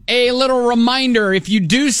a little reminder. If you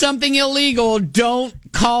do something illegal, don't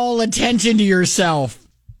call attention to yourself.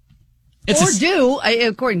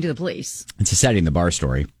 According to the police. It's a setting the bar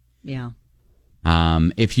story. Yeah.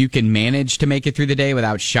 If you can manage to make it through the day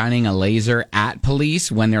without shining a laser at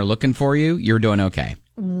police when they're looking for you, you're doing okay.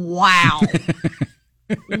 Wow.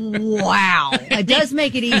 Wow. It does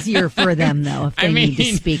make it easier for them, though, if they need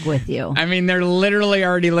to speak with you. I mean, they're literally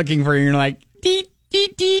already looking for you. You're like, deet,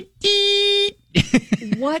 deet, deet, deet.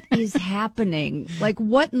 What is happening? Like,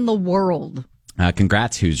 what in the world?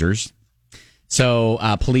 Congrats, Hoosiers. So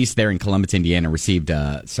police there in Columbus, Indiana, received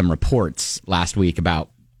some reports last week about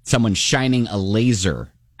someone shining a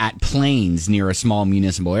laser at planes near a small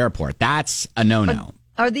municipal airport. That's a no-no.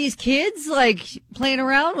 Are these kids, like, playing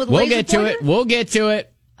around with We'll laser get to it. We'll get to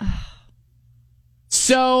it.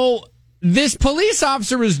 So this police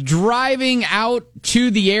officer was driving out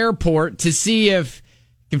to the airport to see if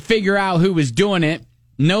he can figure out who was doing it.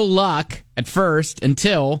 No luck at first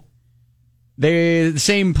until the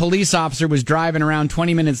same police officer was driving around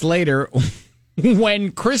 20 minutes later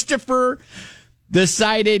when Christopher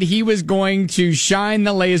decided he was going to shine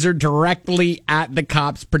the laser directly at the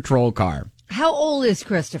cop's patrol car. How old is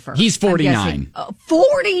Christopher? He's 49.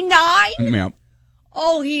 49? Yep.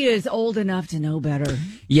 Oh, he is old enough to know better.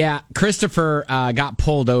 Yeah, Christopher got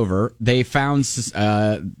pulled over. They found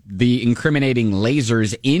the incriminating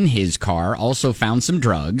lasers in his car, also found some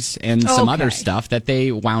drugs and some other stuff that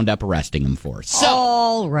they wound up arresting him for. So,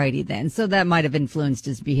 alrighty then. So that might have influenced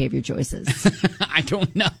his behavior choices. I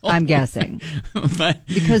don't know. I'm guessing. But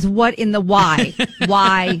because what in the why?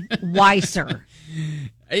 Why, sir?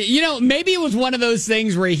 You know, maybe it was one of those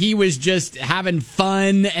things where he was just having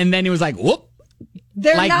fun and then he was like, whoop.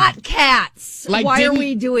 They're not cats. Why are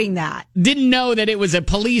we doing that? Didn't know that it was a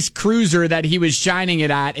police cruiser that he was shining it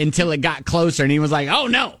at until it got closer. And he was like, oh,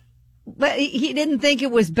 no. But he didn't think it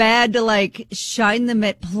was bad to, like, shine them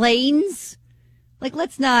at planes? Like,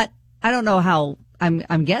 let's not. I don't know how.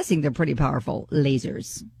 I'm guessing they're pretty powerful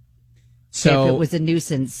lasers. So if it was a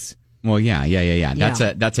nuisance. Well, yeah. That's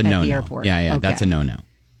a no-no. The airport. Yeah. Okay. That's a no-no.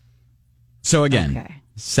 So, again,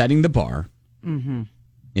 setting the bar. Mm-hmm.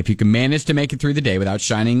 If you can manage to make it through the day without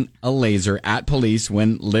shining a laser at police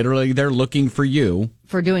when literally they're looking for you.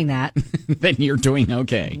 For doing that. Then you're doing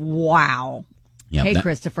okay. Wow. Yep, hey,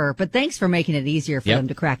 Christopher. But thanks for making it easier for them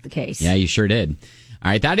to crack the case. Yeah, you sure did. All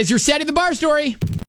right, that is your Setting the Bar story.